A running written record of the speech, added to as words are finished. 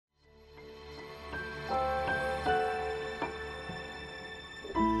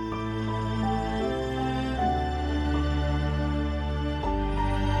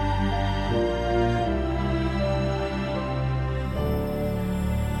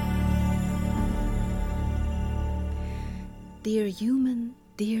Dear human,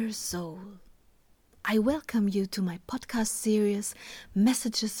 dear soul, I welcome you to my podcast series,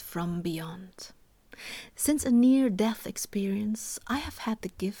 Messages from Beyond. Since a near-death experience, I have had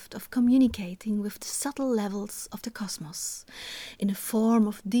the gift of communicating with the subtle levels of the cosmos in a form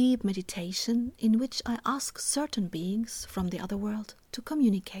of deep meditation in which I ask certain beings from the other world to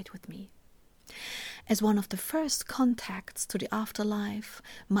communicate with me. As one of the first contacts to the afterlife,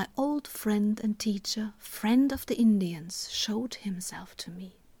 my old friend and teacher, Friend of the Indians, showed himself to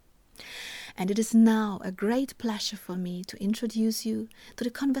me. And it is now a great pleasure for me to introduce you to the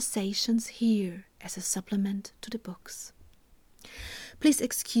conversations here as a supplement to the books. Please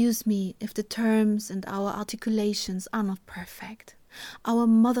excuse me if the terms and our articulations are not perfect. Our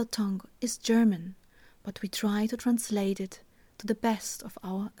mother tongue is German, but we try to translate it to the best of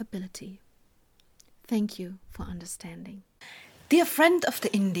our ability. Thank you for understanding. Dear friend of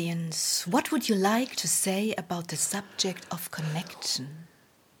the Indians, what would you like to say about the subject of connection?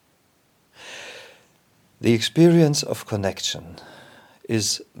 The experience of connection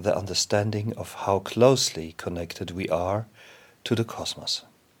is the understanding of how closely connected we are to the cosmos.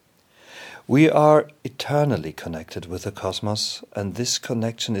 We are eternally connected with the cosmos, and this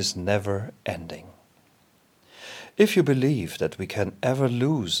connection is never ending. If you believe that we can ever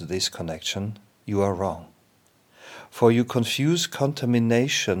lose this connection, you are wrong, for you confuse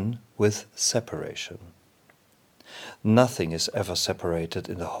contamination with separation. Nothing is ever separated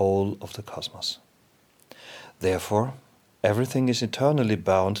in the whole of the cosmos. Therefore, everything is eternally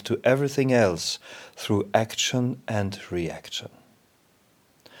bound to everything else through action and reaction.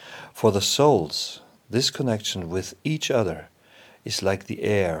 For the souls, this connection with each other is like the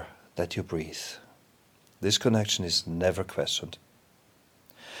air that you breathe. This connection is never questioned.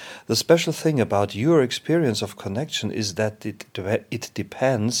 The special thing about your experience of connection is that it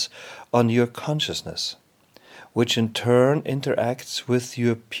depends on your consciousness, which in turn interacts with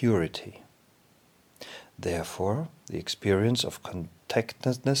your purity. Therefore, the experience of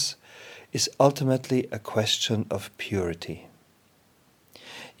connectedness is ultimately a question of purity.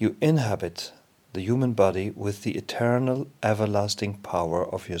 You inhabit the human body with the eternal, everlasting power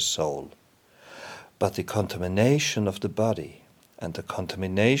of your soul, but the contamination of the body and the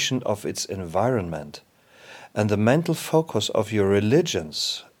contamination of its environment and the mental focus of your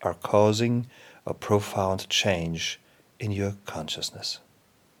religions are causing a profound change in your consciousness.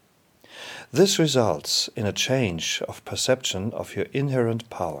 This results in a change of perception of your inherent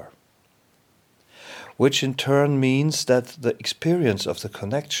power, which in turn means that the experience of the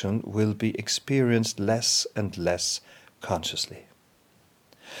connection will be experienced less and less consciously.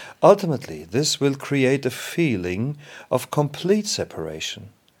 Ultimately, this will create a feeling of complete separation,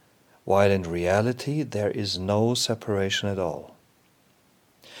 while in reality there is no separation at all.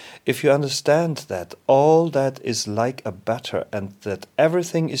 If you understand that all that is like a batter and that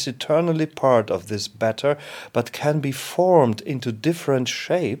everything is eternally part of this batter but can be formed into different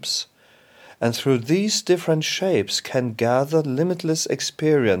shapes, and through these different shapes can gather limitless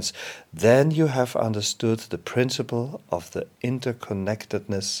experience, then you have understood the principle of the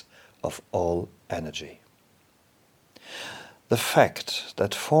interconnectedness of all energy. The fact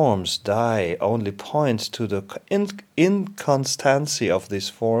that forms die only points to the inconstancy of these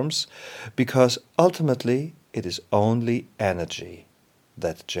forms, because ultimately it is only energy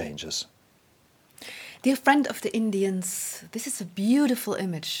that changes. Dear friend of the Indians, this is a beautiful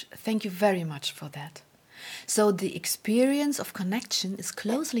image. Thank you very much for that. So the experience of connection is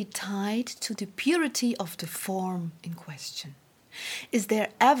closely tied to the purity of the form in question. Is there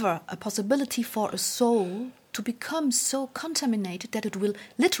ever a possibility for a soul to become so contaminated that it will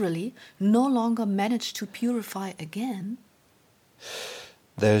literally no longer manage to purify again?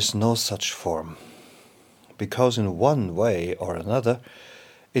 There is no such form, because in one way or another,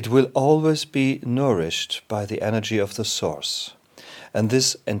 it will always be nourished by the energy of the source, and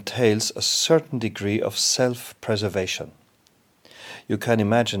this entails a certain degree of self-preservation. You can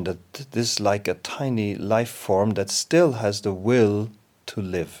imagine that this is like a tiny life form that still has the will to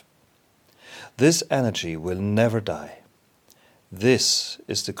live. This energy will never die. This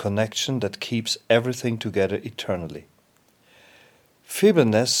is the connection that keeps everything together eternally.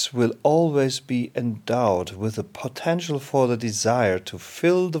 Feebleness will always be endowed with the potential for the desire to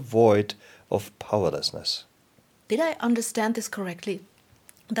fill the void of powerlessness. Did I understand this correctly?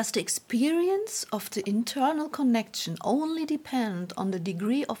 Does the experience of the internal connection only depend on the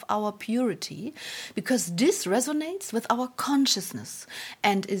degree of our purity, because this resonates with our consciousness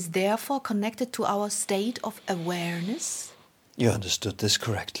and is therefore connected to our state of awareness? You understood this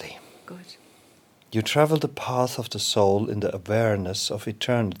correctly. Good. You travel the path of the soul in the awareness of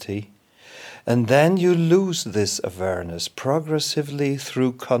eternity, And then you lose this awareness progressively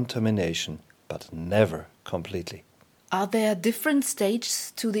through contamination, but never completely. Are there different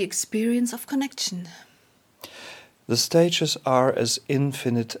stages to the experience of connection? The stages are as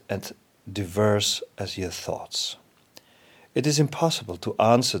infinite and diverse as your thoughts. It is impossible to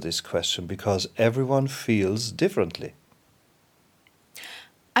answer this question because everyone feels differently.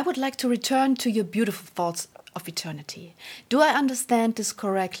 I would like to return to your beautiful thoughts of eternity. Do I understand this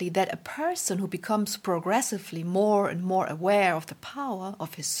correctly, that a person who becomes progressively more and more aware of the power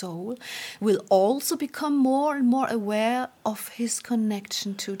of his soul will also become more and more aware of his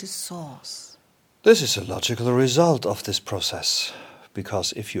connection to the source? This is a logical result of this process,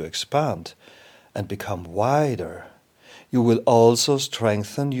 because if you expand and become wider, you will also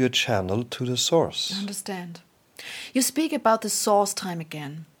strengthen your channel to the source. I understand. You speak about the source time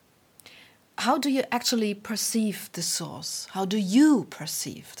again. How do you actually perceive the source? How do you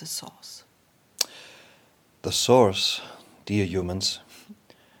perceive the source? The source, dear humans,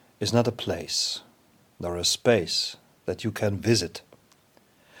 is not a place, nor a space that you can visit.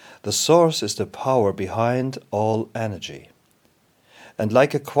 The source is the power behind all energy. And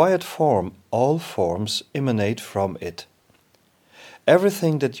like a quiet form, all forms emanate from it.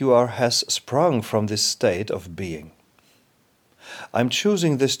 Everything that you are has sprung from this state of being. I'm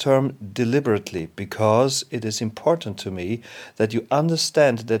choosing this term deliberately because it is important to me that you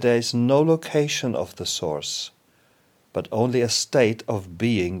understand that there is no location of the source, but only a state of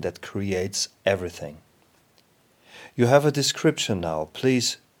being that creates everything. You have a description now.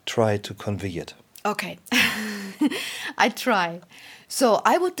 Please try to convey it. Okay, I try. So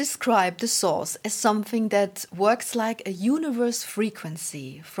I would describe the source as something that works like a universe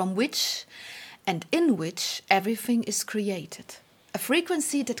frequency from which and in which everything is created. A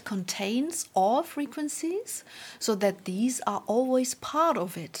frequency that contains all frequencies so that these are always part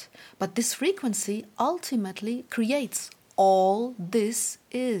of it. But this frequency ultimately creates all this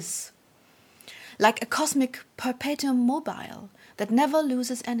is. Like a cosmic perpetuum mobile that never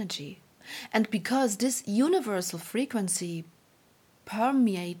loses energy. And because this universal frequency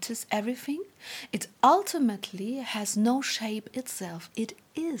permeates everything, it ultimately has no shape itself. It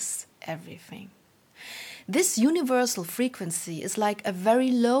is everything. This universal frequency is like a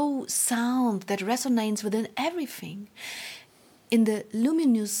very low sound that resonates within everything, in the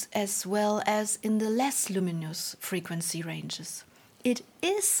luminous as well as in the less luminous frequency ranges. It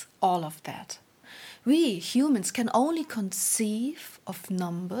is all of that. We humans can only conceive of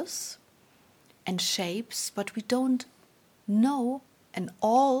numbers and shapes, but we don't know an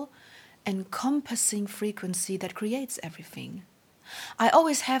all-encompassing frequency that creates everything. I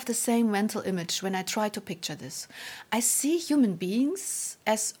always have the same mental image when I try to picture this. I see human beings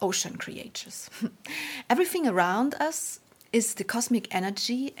as ocean creatures. Everything around us is the cosmic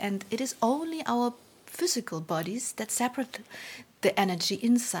energy, and it is only our physical bodies that separate the energy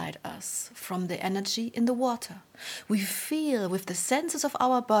inside us from the energy in the water. We feel with the senses of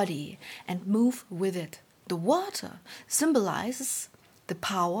our body and move with it. The water symbolizes the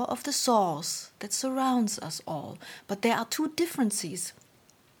power of the source that surrounds us all. But there are two differences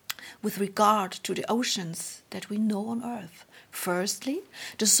with regard to the oceans that we know on Earth. Firstly,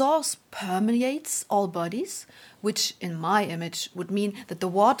 the source permeates all bodies, which in my image would mean that the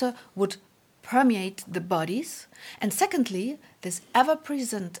water would permeate the bodies. And secondly, this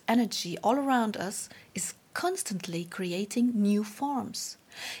ever-present energy all around us is constantly creating new forms.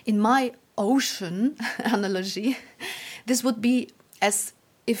 In my ocean analogy, this would be as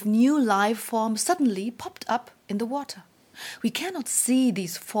if new life forms suddenly popped up in the water. We cannot see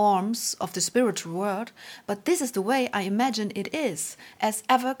these forms of the spiritual world, but this is the way I imagine it is, as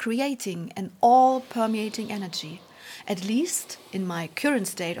ever creating an all-permeating energy, at least in my current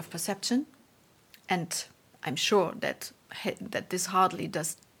state of perception. And I'm sure that this hardly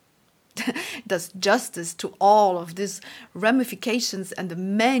does justice to all of these ramifications and the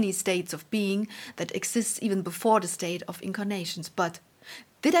many states of being that exist even before the state of incarnations. But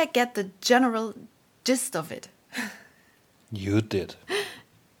did I get the general gist of it? You did.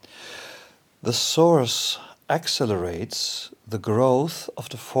 The source accelerates the growth of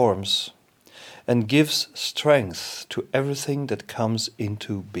the forms and gives strength to everything that comes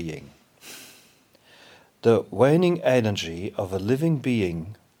into being. The waning energy of a living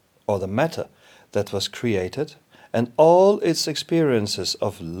being, or the matter that was created, and all its experiences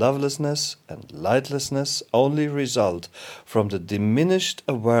of lovelessness and lightlessness only result from the diminished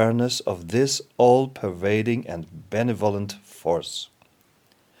awareness of this all-pervading and benevolent force.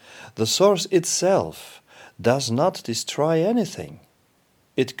 The source itself does not destroy anything.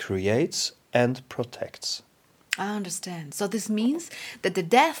 It creates and protects. I understand. So this means that the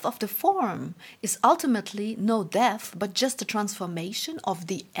death of the form is ultimately no death, but just a transformation of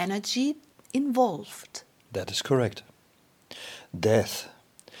the energy involved. That is correct. Death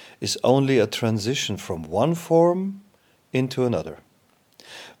is only a transition from one form into another,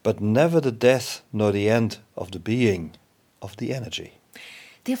 but never the death nor the end of the being of the energy.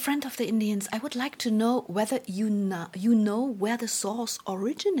 Dear friend of the Indians, I would like to know whether you know where the source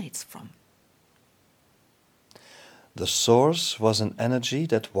originates from. The source was an energy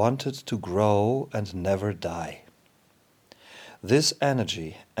that wanted to grow and never die. This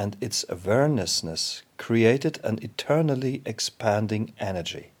energy and its awarenessness created an eternally expanding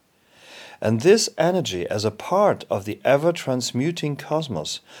energy. And this energy, as a part of the ever-transmuting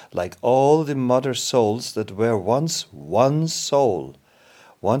cosmos, like all the mother souls that were once one soul,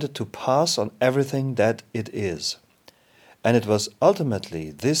 wanted to pass on everything that it is. And it was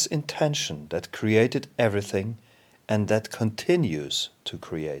ultimately this intention that created everything and that continues to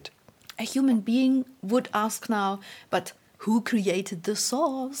create. A human being would ask now, but who created the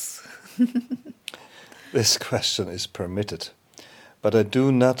source? This question is permitted, but I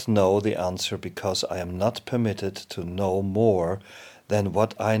do not know the answer because I am not permitted to know more than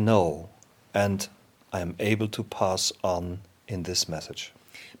what I know, and I am able to pass on in this message.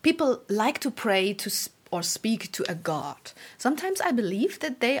 People like to pray to or speak to a god. Sometimes I believe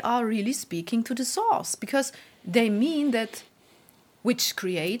that they are really speaking to the source because they mean that which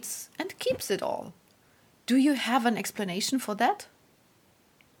creates and keeps it all. Do you have an explanation for that?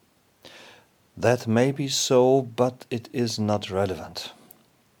 That may be so, but it is not relevant.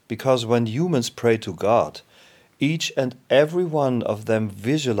 Because when humans pray to God, each and every one of them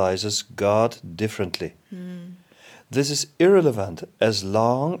visualizes God differently. This is irrelevant as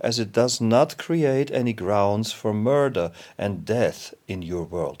long as it does not create any grounds for murder and death in your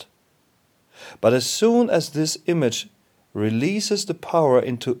world. But as soon as this image releases the power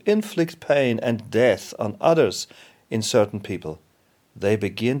into inflict pain and death on others in certain people, they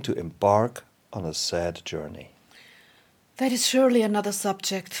begin to embark on a sad journey. That is surely another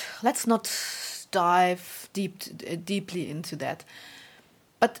subject. Let's not dive deeply into that.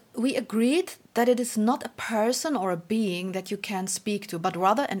 But we agreed that it is not a person or a being that you can speak to, but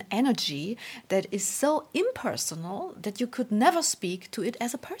rather an energy that is so impersonal that you could never speak to it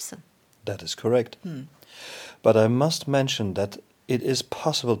as a person. That is correct. But I must mention that it is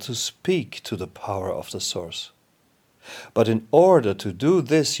possible to speak to the power of the source. But in order to do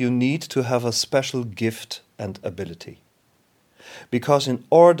this, you need to have a special gift and ability. Because in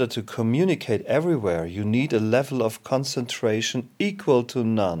order to communicate everywhere, you need a level of concentration equal to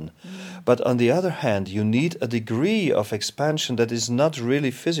none. But on the other hand, you need a degree of expansion that is not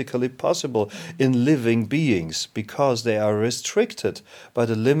really physically possible in living beings, because they are restricted by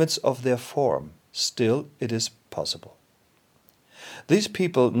the limits of their form. Still, it is possible. These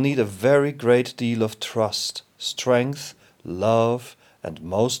people need a very great deal of trust, strength, love, and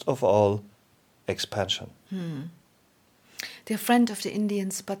most of all, expansion. Dear friend of the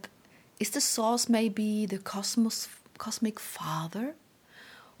Indians, but is the source maybe the cosmic father?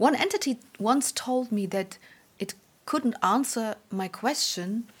 One entity once told me that it couldn't answer my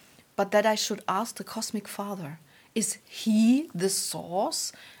question, but that I should ask the cosmic father. Is he the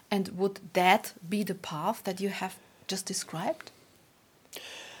source? And would that be the path that you have just described?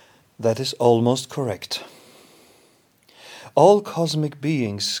 That is almost correct. All cosmic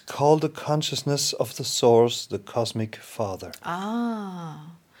beings call the consciousness of the source the cosmic father.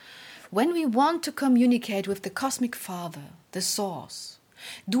 When we want to communicate with the cosmic father, the source,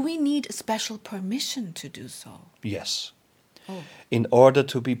 do we need a special permission to do so? Yes. In order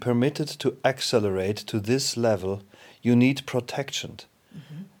to be permitted to accelerate to this level, you need protection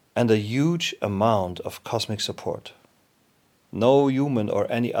and a huge amount of cosmic support. No human or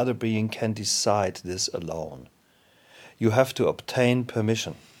any other being can decide this alone. You have to obtain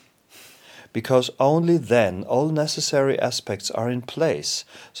permission, because only then all necessary aspects are in place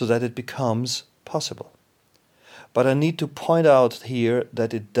so that it becomes possible. But I need to point out here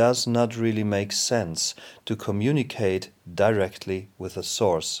that it does not really make sense to communicate directly with the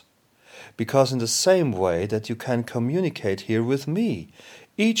source, because in the same way that you can communicate here with me,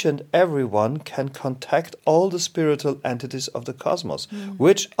 each and every one can contact all the spiritual entities of the cosmos,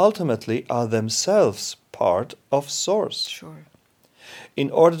 which ultimately are themselves part of Source. Sure.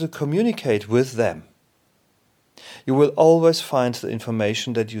 In order to communicate with them, you will always find the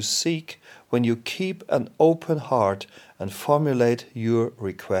information that you seek when you keep an open heart and formulate your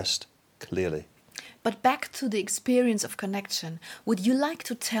request clearly. But back to the experience of connection, would you like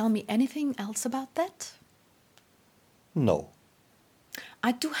to tell me anything else about that? No.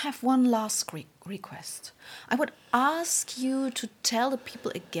 I do have one last request. I would ask you to tell the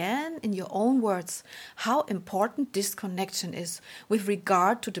people again, in your own words, how important this connection is with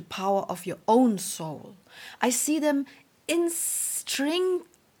regard to the power of your own soul. I see them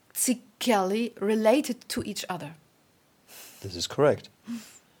intrinsically related to each other. This is correct.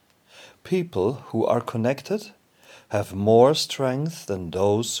 People who are connected have more strength than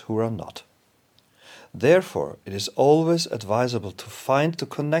those who are not. Therefore, it is always advisable to find the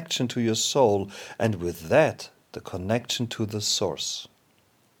connection to your soul, and with that, the connection to the source.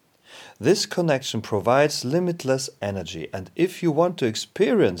 This connection provides limitless energy, and if you want to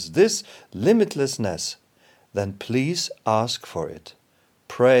experience this limitlessness, then please ask for it.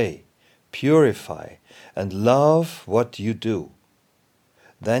 Pray, purify, and love what you do.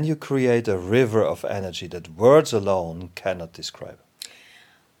 Then you create a river of energy that words alone cannot describe.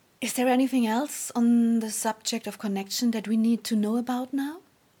 Is there anything else on the subject of connection that we need to know about now?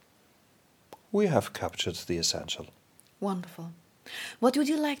 We have captured the essential. Wonderful. What would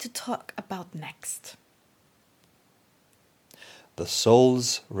you like to talk about next? The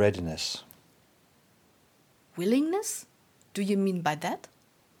soul's readiness. Willingness? Do you mean by that?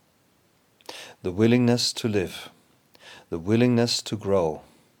 The willingness to live. The willingness to grow.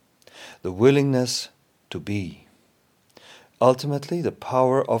 The willingness to be. Ultimately, the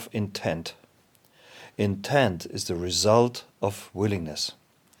power of intent. Intent is the result of willingness.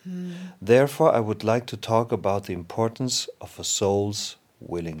 Therefore, I would like to talk about the importance of a soul's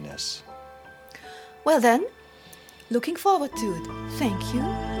willingness. Well then, looking forward to it. Thank you,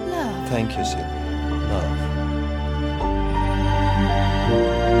 love. Thank you, Sylvia. Love.